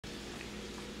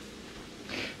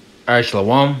All right,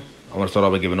 Shalom. I want to start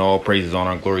off by giving all praises,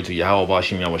 honor, and glory to Yahweh,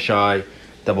 Bashim Yahushai.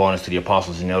 Double honors to the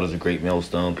apostles and elders of Great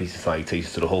Millstone. Peace and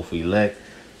salutations to the hopeful elect.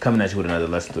 Coming at you with another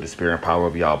lesson through the spirit and power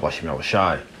of Yahweh, Bashim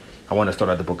Yahushai. I want to start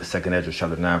out the book of 2nd Ezra,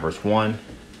 chapter 9, verse 1.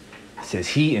 It says,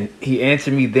 He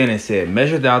answered me then and said,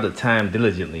 Measure thou the time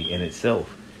diligently in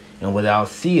itself, and when thou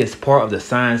seest part of the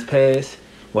signs past,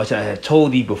 which I had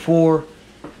told thee before,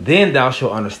 then thou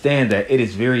shalt understand that it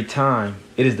is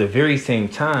the very same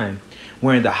time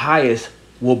wherein the highest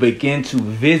will begin to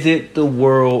visit the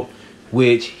world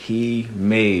which he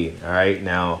made. All right.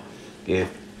 Now,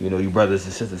 if you brothers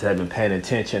and sisters have been paying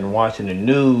attention, watching the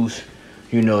news,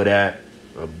 you know that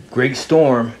a great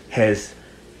storm has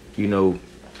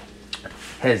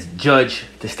judged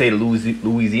the state of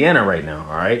Louisiana right now.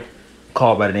 All right.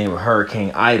 Called by the name of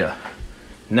Hurricane Ida.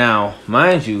 Now,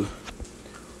 mind you,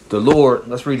 the Lord,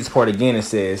 let's read this part again. It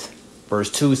says, verse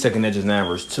 2, 2nd Ezra 9,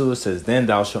 verse 2, it says, Then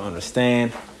thou shalt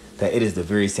understand that it is the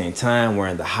very same time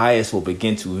wherein the highest will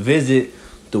begin to visit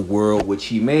the world which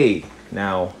he made.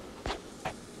 Now,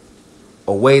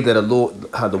 the way that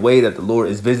the Lord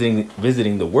is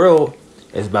visiting the world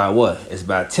is by what? It's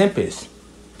by tempest,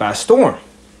 by storm.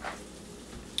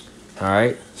 All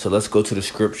right, so let's go to the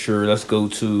scripture. Let's go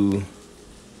to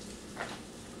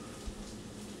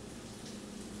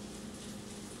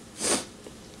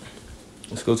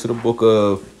the book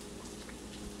of,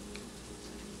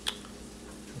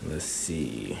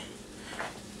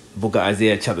 book of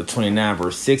Isaiah chapter 29,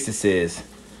 verse 6. It says,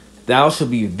 Thou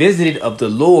shalt be visited of the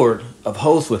Lord of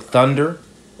hosts with thunder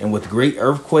and with great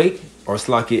earthquake,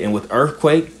 and with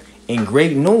earthquake and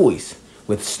great noise,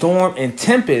 with storm and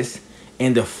tempest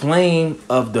and the flame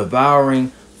of devouring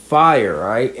fire.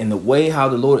 Right? And the way how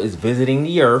the Lord is visiting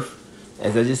the earth,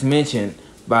 as I just mentioned,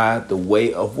 by the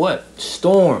way of what?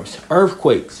 Storms,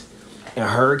 earthquakes. And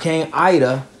Hurricane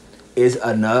Ida is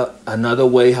another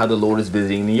way how the Lord is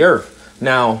visiting the earth.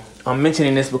 Now, I'm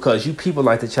mentioning this because you people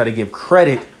like to try to give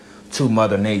credit to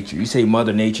Mother Nature. You say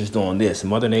Mother Nature's doing this,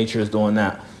 Mother Nature is doing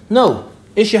that. No,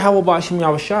 it's Yahweh Bashim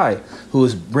Yahushai who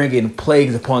is bringing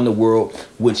plagues upon the world,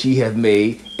 which he have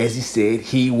made, as he said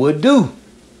he would do.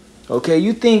 Okay,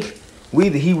 you think we,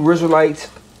 the Hebrew Israelites,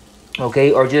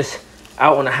 okay, are just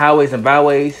out on the highways and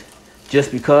byways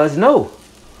just because? No,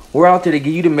 we're out there to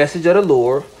give you the message of the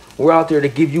Lord. We're out there to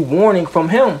give you warning from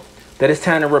him that it's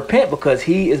time to repent, because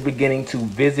he is beginning to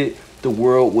visit the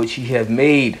world which he has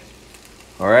made.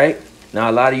 All right. Now,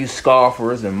 a lot of you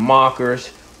scoffers and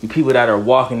mockers, you people that are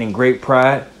walking in great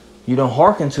pride, you don't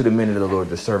hearken to the men of the Lord,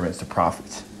 the servants, the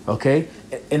prophets. OK,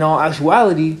 in all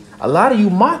actuality, a lot of you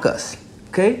mock us.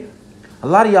 OK, a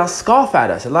lot of y'all scoff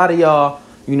at us. A lot of y'all,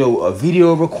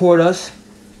 video record us.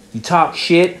 You talk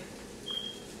shit.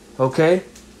 OK,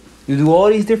 you do all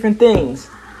these different things.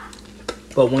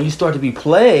 But when you start to be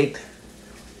plagued,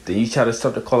 then you try to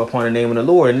start to call upon the name of the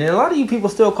Lord. And then a lot of you people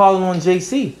still calling on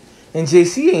JC. And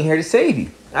JC ain't here to save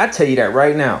you. I tell you that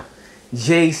right now.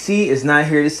 JC is not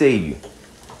here to save you.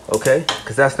 Okay?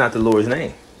 Because that's not the Lord's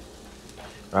name.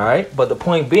 All right? But the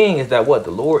point being is that what?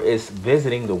 The Lord is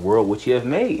visiting the world which he has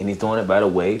made. And he's doing it by the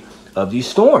way of these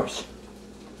storms.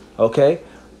 Okay?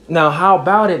 Now, how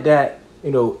about it that,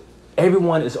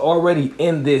 everyone is already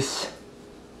in this,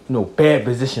 bad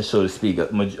position, so to speak. A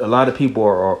lot of people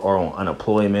are on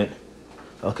unemployment.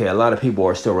 Okay, a lot of people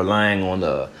are still relying on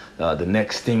the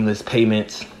next stimulus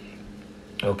payments.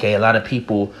 Okay, a lot of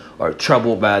people are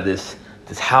troubled by this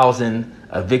housing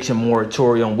eviction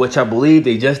moratorium, which I believe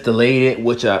they just delayed it,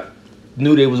 which I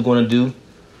knew they was going to do.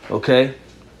 Okay,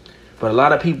 but a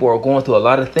lot of people are going through a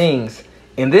lot of things,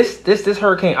 and this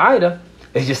Hurricane Ida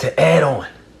is just an add-on.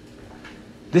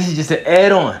 This is just an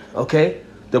add-on. Okay,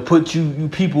 to put you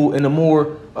people in a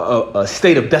more a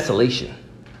state of desolation.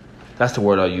 That's the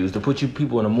word I'll use, to put you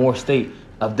people in a more state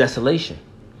of desolation.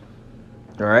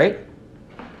 All right.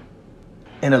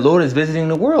 And the Lord is visiting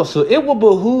the world. So it will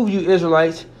behoove you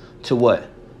Israelites to what?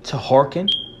 To hearken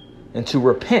and to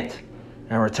repent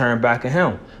and return back to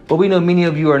him. But we know many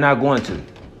of you are not going to.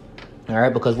 All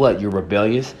right. Because what? You're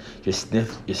rebellious, you're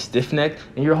stiff-necked,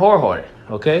 and you're hard-hearted.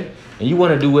 Okay. And you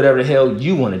want to do whatever the hell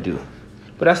you want to do.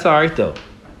 But that's all right, though.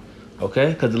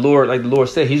 Okay. Because the Lord, like the Lord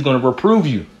said, he's going to reprove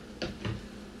you.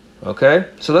 Okay,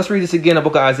 so let's read this again. The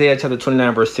book of Isaiah chapter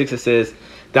 29, verse 6. It says,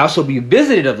 Thou shalt be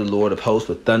visited of the Lord of hosts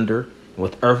with thunder, and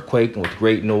with earthquake, and with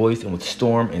great noise, and with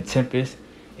storm and tempest,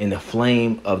 and the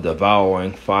flame of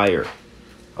devouring fire.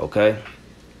 Okay,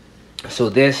 so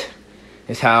this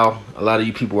is how a lot of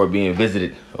you people are being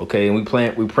visited. Okay, and we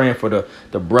praying for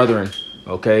the brethren.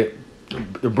 Okay,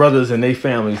 the brothers and their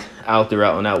families out there,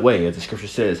 out in that way. As the scripture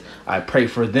says, I pray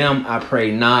for them. I pray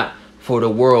not for the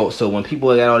world. So when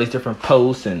people got all these different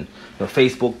posts and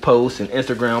Facebook posts and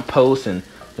Instagram posts and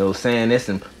saying this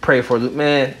and pray for Luke,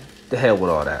 man, the hell with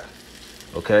all that.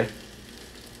 Okay.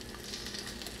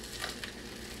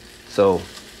 So, all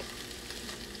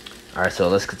right. So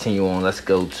let's continue on. Let's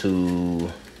go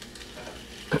to.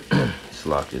 Let's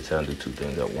lock this down. Do two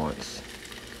things at once.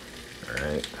 All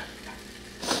right.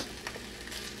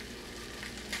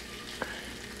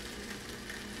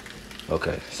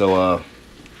 Okay. So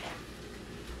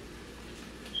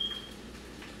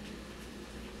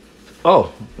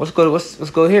oh, let's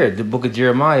go here. The book of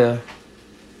Jeremiah.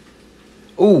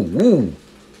 Ooh.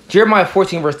 Jeremiah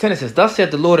 14 verse 10, it says, "Thus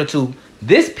saith the Lord unto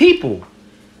this people,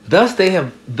 thus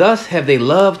have they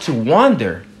loved to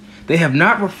wander. They have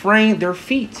not refrained their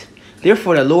feet.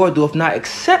 Therefore the Lord doth not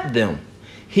accept them.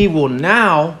 He will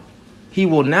now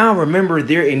remember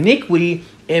their iniquity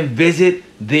and visit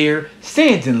their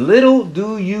sins." And little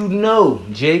do you know,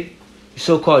 Jake,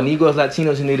 so-called Negroes,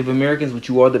 Latinos, and Native Americans, which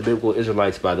you are the biblical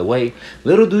Israelites, by the way,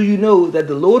 little do you know that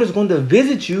the Lord is going to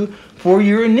visit you for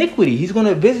your iniquity. He's going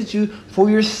to visit you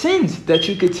for your sins that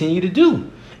you continue to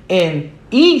do. And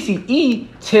E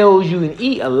tells you, and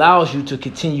E allows you to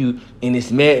continue in this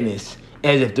madness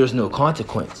as if there's no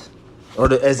consequence,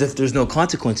 or as if there's no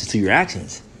consequences to your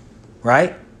actions,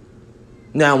 right?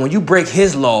 Now, when you break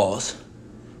his laws,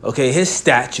 okay, his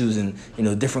statutes and,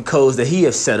 different codes that he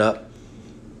has set up,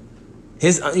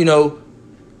 his, you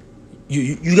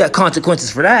got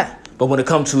consequences for that. But when it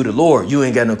comes to the Lord, you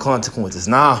ain't got no consequences.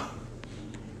 Nah,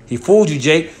 he fooled you,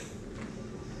 Jake.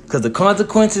 Because the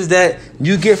consequences that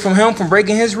you get from him from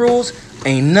breaking his rules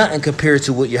ain't nothing compared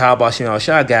to what Yahweh Shem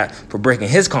Shah got for breaking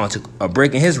his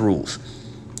rules.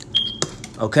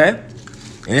 Okay,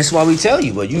 and that's why we tell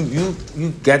you. But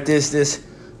you got this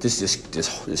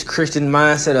Christian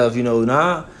mindset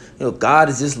of God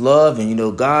is just love,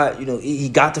 and God he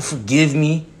got to forgive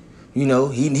me. He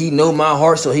know my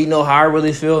heart, so he know how I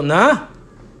really feel. Nah,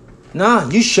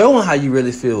 you showing how you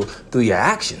really feel through your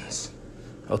actions.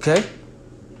 Okay.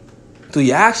 Through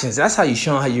your actions, that's how you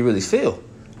showing how you really feel.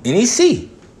 And he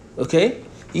see, okay?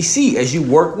 He see as you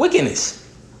work wickedness,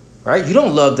 right? You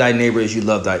don't love thy neighbor as you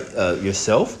love thy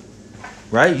yourself,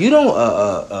 right? You don't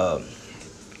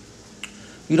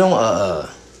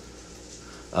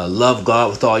love God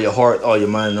with all your heart, all your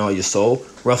mind, and all your soul.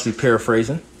 Roughly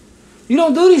paraphrasing, you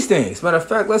don't do these things. Matter of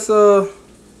fact, let's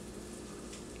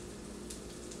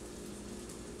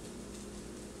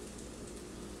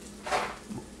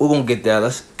we're going to get that.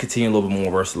 Let's continue a little bit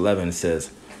more. Verse 11, it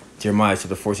says, Jeremiah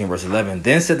chapter 14, verse 11.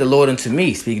 "Then said the Lord unto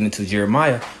me," speaking to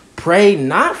Jeremiah, "Pray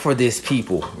not for this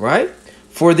people," right?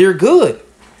 "For their good.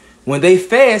 When they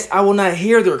fast, I will not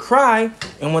hear their cry.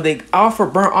 And when they offer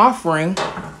burnt offering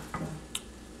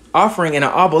and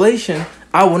an oblation,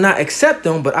 I will not accept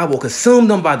them, but I will consume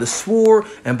them by the sword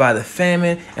and by the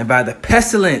famine and by the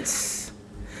pestilence.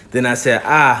 Then I said,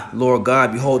 Lord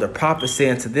God, behold, the prophets say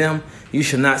unto them, you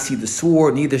shall not see the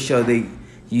sword, neither shall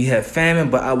ye have famine,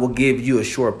 but I will give you a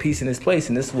sure peace in this place."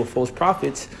 And this is what false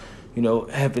prophets,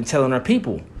 have been telling our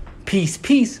people. Peace,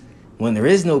 peace, when there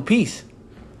is no peace.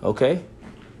 Okay?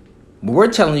 But we're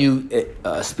telling you,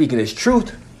 speaking this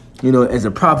truth, as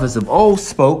the prophets of old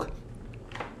spoke.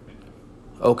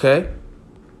 Okay?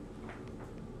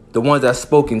 The ones that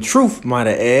spoke in truth, might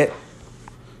I add.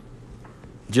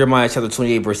 Jeremiah chapter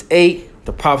 28, verse 8.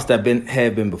 "The prophets that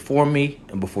have been before me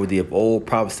and before thee of old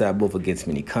prophesied both against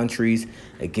many countries,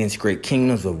 against great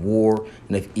kingdoms of war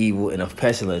and of evil and of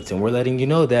pestilence." And we're letting you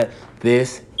know that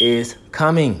this is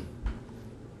coming.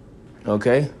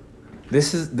 Okay?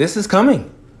 This is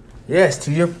coming. Yes,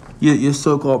 to your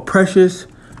so-called precious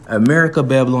America,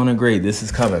 Babylon, and Great. This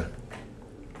is coming.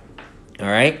 All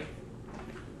right?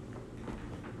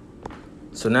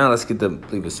 So now let's get I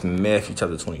believe it's Matthew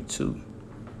chapter 22.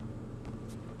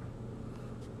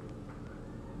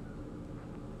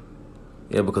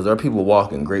 Yeah, because our people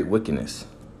walk in great wickedness.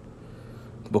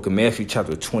 The book of Matthew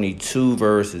chapter 22,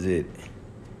 verse, is it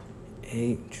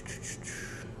 8?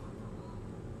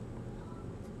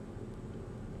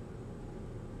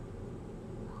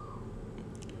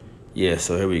 Yeah,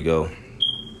 so here we go.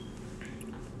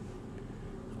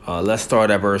 Let's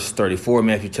start at verse 34.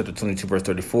 Matthew chapter 22, verse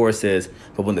 34 says,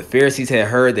 "But when the Pharisees had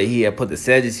heard that he had put the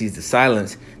Sadducees to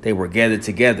silence, they were gathered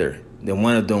together. Then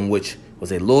one of them, which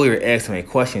was a lawyer, asked him a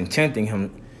question, tempting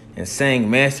him and saying,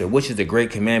 Master, which is the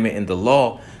great commandment in the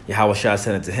law? Yahweh Shah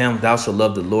said unto him, Thou shalt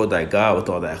love the Lord thy God with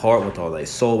all thy heart, with all thy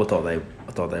soul, with all thy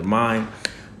mind.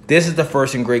 This is the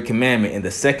first and great commandment, and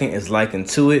the second is like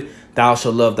unto it. Thou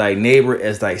shalt love thy neighbor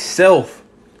as thyself.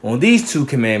 On these two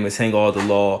commandments hang all the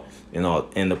law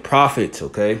and the prophets."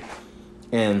 Okay,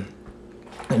 and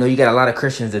I know you got a lot of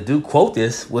Christians that do quote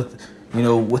this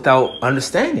without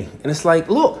understanding. And it's like,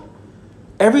 look,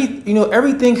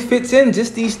 everything fits in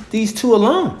just these two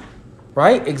alone,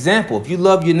 right? Example, if you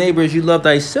love your neighbor as you love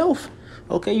thyself,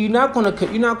 okay, you're not gonna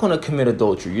commit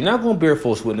adultery. You're not gonna bear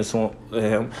false witness on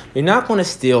him. You're not gonna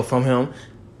steal from him,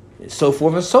 so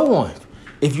forth and so on.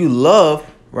 If you love,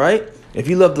 right? If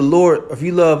you love the Lord, if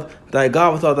you love thy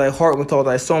God with all thy heart, with all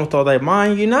thy soul, with all thy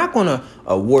mind, you're not gonna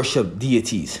worship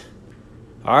deities.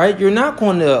 All right, you're not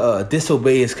going to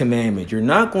disobey his commandment. You're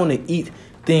not going to eat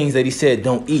things that he said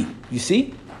don't eat. You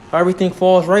see how everything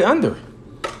falls right under.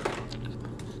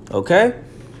 Okay,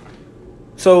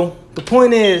 so the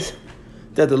point is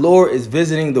that the Lord is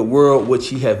visiting the world which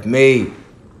he have made,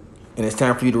 and it's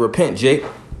time for you to repent, Jake.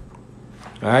 All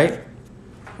right,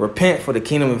 repent, for the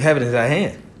kingdom of heaven is at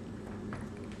hand.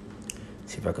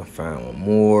 See if I can find one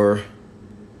more.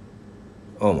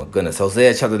 Oh my goodness.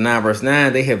 Hosea chapter 9 verse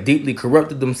 9. They have deeply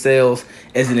corrupted themselves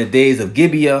as in the days of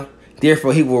Gibeah.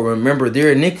 Therefore he will remember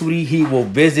their iniquity. He will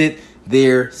visit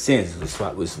their sins. That's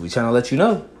what we're trying to let you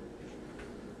know.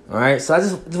 All right. So I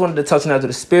just wanted to touch on that to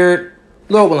the spirit.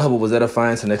 Lord willing, hope it was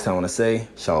edifying. So next time I want to say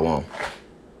shalom.